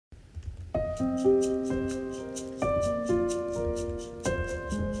Hei,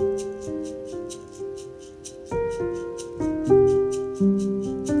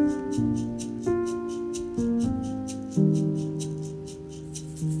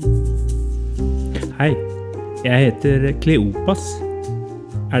 jeg heter Kleopas.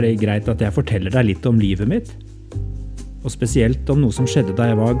 Det greit at jeg forteller deg litt om livet mitt? Og spesielt om noe som skjedde da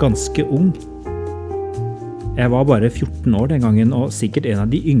jeg var ganske ung. Jeg var bare 14 år den gangen, og sikkert en av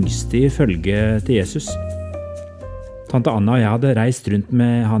de yngste i følge til Jesus. Tante Anna og jeg hadde reist rundt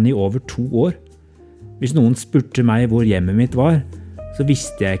med han i over 2 år. Hvis noen spurte meg hvor hjemmet mitt var, så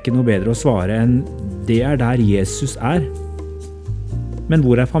visste jeg ikke noe bedre å svare enn «Det der Jesus er». Men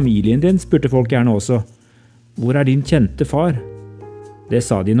hvor familien din, spurte folk gjerne også. Hvor din kjente far? Det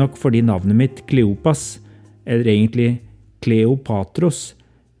sa de nok fordi navnet mitt Kleopas, eller egentlig Kleopatros,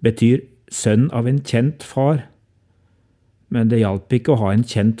 betyr sønn av en kjent far. Men det hjalp ikke å ha en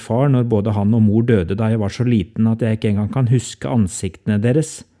kjent far når både han og mor døde da jeg var så liten at jeg ikke engang kan huske ansiktene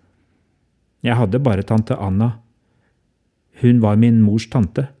deres. Jeg hadde bare tante Anna. Hun var min mors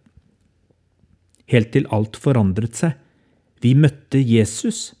tante. Helt til alt forandret seg. Vi møtte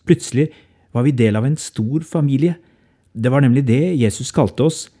Jesus. Plutselig var vi del av en stor familie. Det var nemlig det Jesus kalte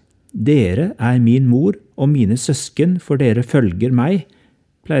oss. Dere min mor og mine søsken, for dere følger meg,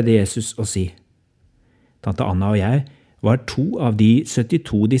 pleide Jesus å si. Tante Anna og jeg var 2 av de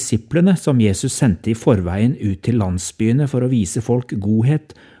 72 disiplene som Jesus sendte i forveien ut til landsbyene for å vise folk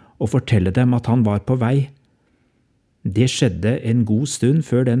godhet og fortelle dem at han var på vei. Det skjedde en god stund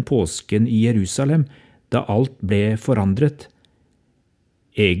før den påsken i Jerusalem, da alt ble forandret.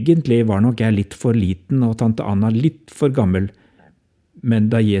 Egentlig var nok jeg litt for liten og tante Anna litt for gammel,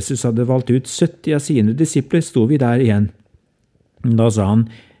 men da Jesus hadde valgt ut 70 av sine disipler, sto vi der igjen. Da sa han,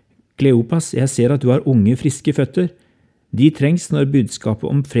 «Kleopas, jeg ser at du har unge, friske føtter. De trengs når budskapet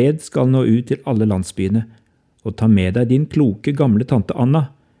om fred skal nå ut til alle landsbyene, og ta med deg din kloke gamle tante Anna.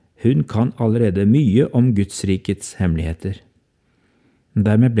 Hun kan allerede mye om Guds rikets hemmeligheter.»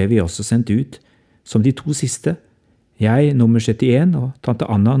 Dermed ble vi også sendt ut, som de 2 siste, jeg nummer 71 og tante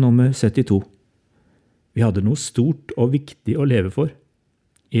Anna nummer 72. Vi hadde noe stort og viktig å leve for.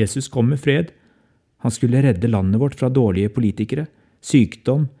 Jesus kom med fred. Han skulle redde landet vårt fra dårlige politikere,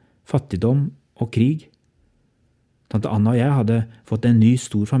 sykdom, fattigdom og krig. Tante Anna og jeg hadde fått en ny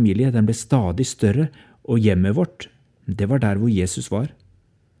stor familie. Den ble stadig større, og hjemmet vårt, det var der hvor Jesus var.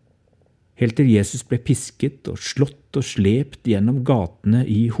 Helt til Jesus ble pisket og slått og slept gjennom gatene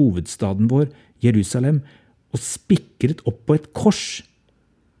i hovedstaden vår, Jerusalem, og spikret opp på et kors.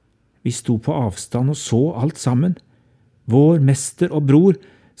 Vi sto på avstand og så alt sammen. Vår mester og bror,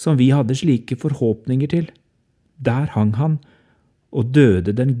 som vi hadde slike forhåpninger til. Der hang han, og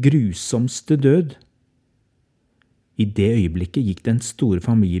døde den grusomste død. I det øyeblikket gikk den store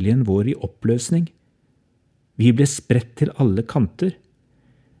familien vår i oppløsning. Vi ble spredt til alle kanter.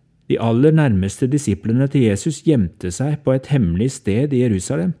 De aller nærmeste disiplene til Jesus gjemte seg på et hemmelig sted i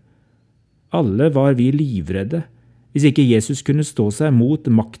Jerusalem. Alle var vi livredde. Hvis ikke Jesus kunne stå seg mot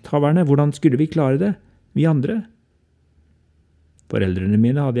makthaverne, hvordan skulle vi klare det, vi andre? Foreldrene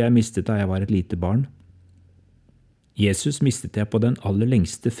mine hadde jeg mistet da jeg var et lite barn. Jesus mistet jeg på den aller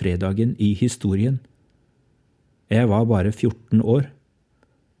lengste fredagen i historien. Jeg var bare 14 år.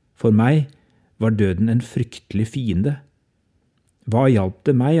 For meg var døden en fryktelig fiende. Hva hjalp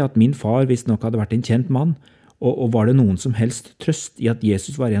det meg at min far visstnok hadde vært en kjent mann, og var det noen som helst trøst i at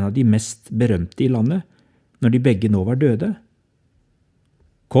Jesus var en av de mest berømte i landet, når de begge nå var døde?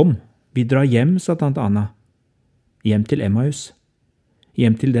 Kom, vi drar hjem, sa tante Anna. Hjem til Emmaus.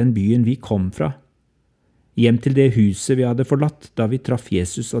 Hjem til den byen vi kom fra. Hjem til det huset vi hadde forlatt da vi traff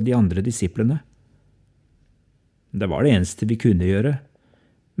Jesus og de andre disiplene. Det var det eneste vi kunne gjøre,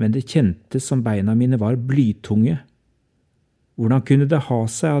 men det kjentes som beina mine var blytunge. Hvordan kunne det ha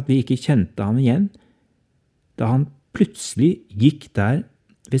seg at vi ikke kjente ham igjen, da han plutselig gikk der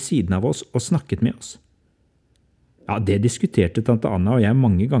ved siden av oss og snakket med oss? Ja, det diskuterte tante Anna og jeg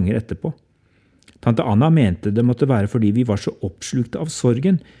mange ganger etterpå. Tante Anna mente det måtte være fordi vi var så oppslukte av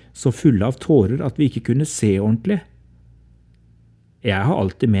sorgen, så fulle av tårer at vi ikke kunne se ordentlig. Jeg har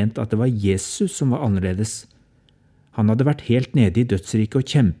alltid ment at det var Jesus som var annerledes. Han hadde vært helt nede i dødsriket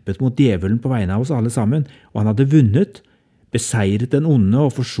og kjempet mot djevelen på vegne av oss alle sammen, og han hadde vunnet, beseiret den onde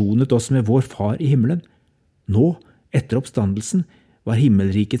og forsonet oss med vår far i himmelen. Nå, etter oppstandelsen, var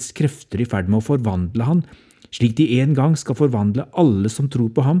himmelrikets krefter i ferd med å forvandle han, slik de en gang skal forvandle alle som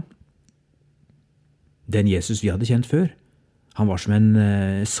tror på ham. Den Jesus vi hadde kjent før, han var som en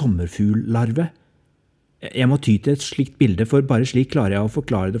sommerfuglarve. Jeg må ty til et slikt bilde, for bare slik klarer jeg å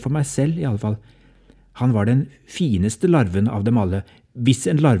forklare det for meg selv i alle fall. Han var den fineste larven av dem alle, hvis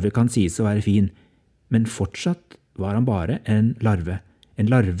en larve kan sies å være fin, men fortsatt var han bare en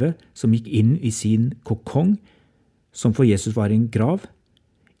larve som gikk inn i sin kokong, som for Jesus var en grav,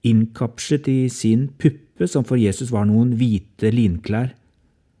 innkapslet i sin puppe, som for Jesus var noen hvite linklær.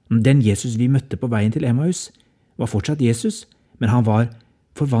 Den Jesus vi møtte på veien til Emmaus, var fortsatt Jesus, men han var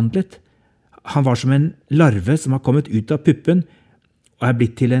forvandlet. Han var som en larve som har kommet ut av puppen og er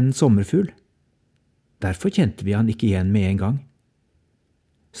blitt til en sommerfugl. Derfor kjente vi han ikke igjen med en gang.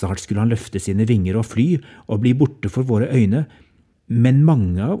 Snart skulle han løfte sine vinger og fly og bli borte for våre øyne, men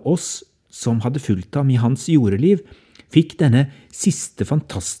mange av oss som hadde fulgt ham i hans jordeliv, fikk denne siste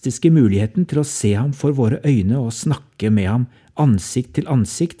fantastiske muligheten til å se ham for våre øyne og snakke med ham ansikt til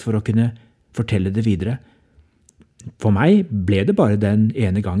ansikt for å kunne fortelle det videre. For meg ble det bare den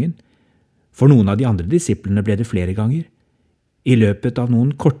ene gangen. For noen av de andre disiplene ble det flere ganger. I løpet av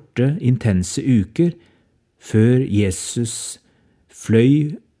noen korte, intense uker, før Jesus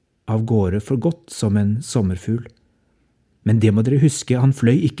fløy av gårde for godt som en sommerfugl. Men det må dere huske, han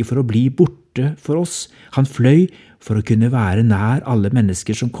fløy ikke for å bli borte for oss. Han fløy for å kunne være nær alle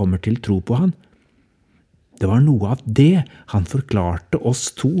mennesker som kommer til tro på han. Det var noe av det han forklarte oss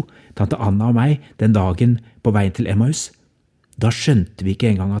to, tante Anna og meg, den dagen på veien til Emmaus. Da skjønte vi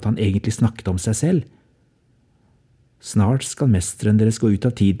ikke engang at han egentlig snakket om seg selv. Snart skal mesteren deres gå ut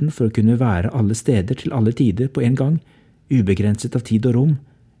av tiden for å kunne være alle steder til alle tider på en gang, ubegrenset av tid og rom,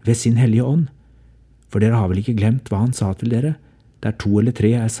 ved sin hellige ånd. For dere har vel ikke glemt hva han sa til dere? Der 2 eller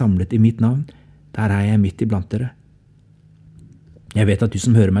 3 er samlet i mitt navn, der er jeg midt iblant dere. Jeg vet at du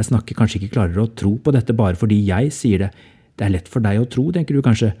som hører meg snakke kanskje ikke klarer å tro på dette bare fordi jeg sier det. Det er lett for deg å tro, tenker du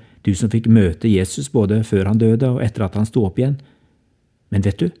kanskje, du som fikk møte Jesus både før han døde og etter at han sto opp igjen. Men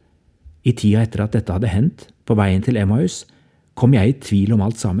vet du, i tida etter at dette hadde hendt, på veien til Emmaus, kom jeg i tvil om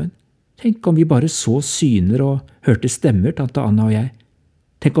alt sammen. Tenk om vi bare så syner og hørte stemmer, tante Anna og jeg.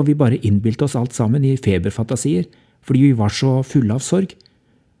 Tenk om vi bare innbilte oss alt sammen i feberfantasier, fordi vi var så fulle av sorg.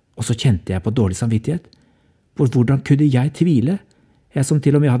 Og så kjente jeg på dårlig samvittighet. For hvordan kunne jeg tvile? Jeg som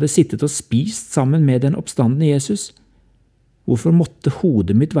til og med hadde sittet og spist sammen med den oppstandende Jesus. Hvorfor måtte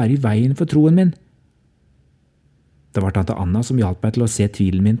hodet mitt være i veien for troen min? Det var tante Anna som hjalp meg til å se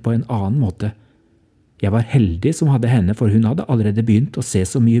tvilen min på en annen måte. Jeg var heldig som hadde henne, for hun hadde allerede begynt å se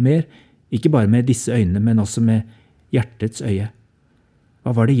så mye mer, ikke bare med disse øynene, men også med hjertets øye.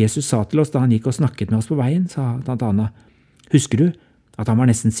 Hva var det Jesus sa til oss da han gikk og snakket med oss på veien, sa tante Anna. Husker du at han var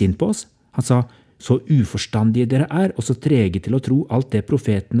nesten sint på oss? Han sa, så uforstandige dere er, og så trege til å tro alt det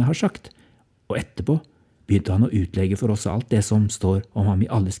profetene har sagt. Og etterpå begynte han å utlegge for oss alt det som står om ham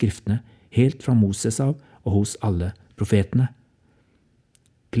i alle skriftene, helt fra Moses av og hos alle profetene.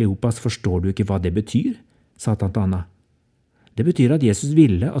 Kleopas, forstår du ikke hva det betyr? Sa tante Anna. Det betyr at Jesus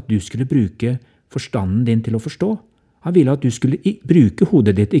ville at du skulle bruke forstanden din til å forstå. Han ville at du skulle bruke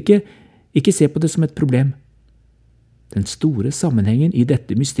hodet ditt, ikke se på det som et problem. Den store sammenhengen i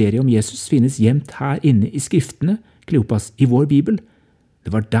dette mysteriet om Jesus finnes gjemt her inne i skriftene, Kleopas, i vår Bibel.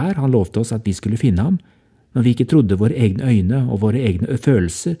 Det var der han lovte oss at vi skulle finne ham, når vi ikke trodde våre egne øyne og våre egne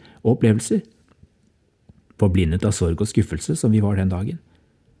følelser og opplevelser. Forblindet av sorg og skuffelse som vi var den dagen.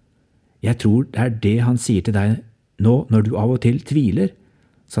 Jeg tror det er det han sier til deg nå når du av og til tviler,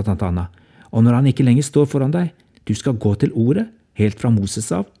 sa tante Anna, og når han ikke lenger står foran deg. Du skal gå til ordet, helt fra Moses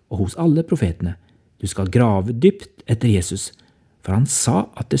av og hos alle profetene. Du skal grave dypt etter Jesus, for han sa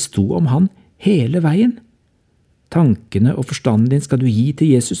at det sto om han hele veien. Tankene og forstanden din skal du gi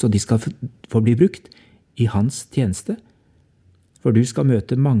til Jesus, og de skal få bli brukt i hans tjeneste. For du skal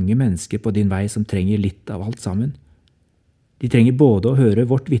møte mange mennesker på din vei som trenger litt av alt sammen. De trenger både å høre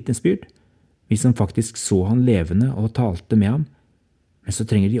vårt vitnesbyrd, vi som faktisk så han levende og talte med ham, men så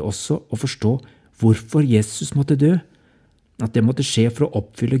trenger de også å forstå hvorfor Jesus måtte dø, at det måtte skje for å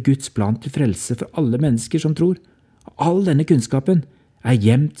oppfylle Guds plan til frelse for alle mennesker som tror. All denne kunnskapen er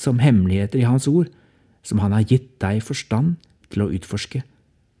gjemt som hemmeligheter i hans ord, som han har gitt deg forstand til å utforske.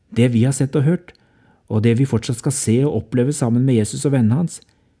 Det vi har sett og hørt, og det vi fortsatt skal se og oppleve sammen med Jesus og vennene hans,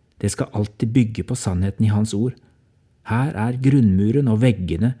 det skal alltid bygge på sannheten i hans ord. Her er grunnmuren og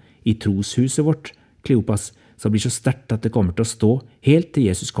veggene i troshuset vårt, Kleopas, som blir så sterkt at det kommer til å stå helt til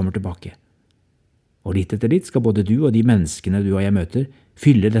Jesus kommer tilbake. Og litt etter litt skal både du og de menneskene du og jeg møter,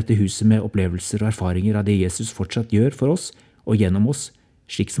 fylle dette huset med opplevelser og erfaringer av det Jesus fortsatt gjør for oss og gjennom oss,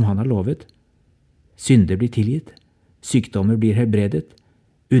 slik som han har lovet. Synder blir tilgitt, sykdommer blir helbredet,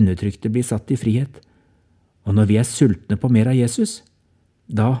 undertrykte blir satt i frihet. Og når vi er sultne på mer av Jesus,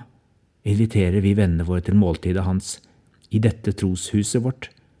 da inviterer vi vennene våre til måltidet hans i dette troshuset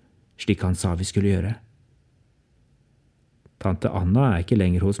vårt, slik han sa vi skulle gjøre. Tante Anna er ikke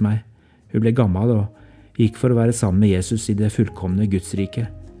lenger hos meg. Hun ble gammel, og gikk for å være sammen med Jesus i det fullkomne Gudsriket.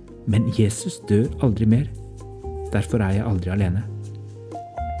 Men Jesus dør aldri mer. Derfor er jeg aldri alene.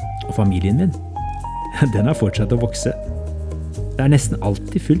 Og familien min, den har fortsatt å vokse. Det er nesten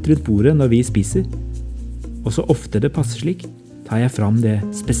alltid fullt rundt bordet når vi spiser. Og så ofte det passer slik, tar jeg fram det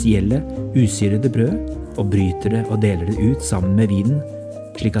spesielle, usyrede brødet og bryter det og deler det ut sammen med vinen,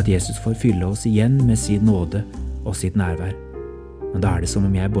 slik at Jesus får fylle oss igjen med sin nåde og sitt nærvær. Og da er det som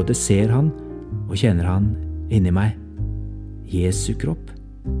om jeg både ser han og kjenner han inni meg. Jesu kropp,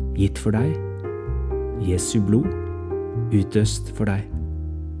 gitt for deg. Jesu blod, utøst for deg.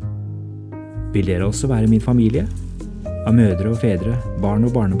 Vil dere også være min familie? Av mødre og fedre, barn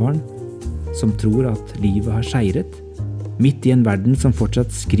og barnebarn, som tror at livet har seiret, midt i en verden som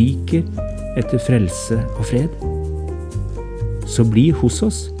fortsatt skriker etter frelse og fred. Så bli hos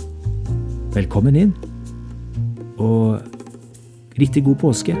oss. Velkommen inn. Og riktig god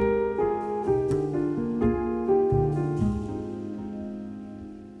påske.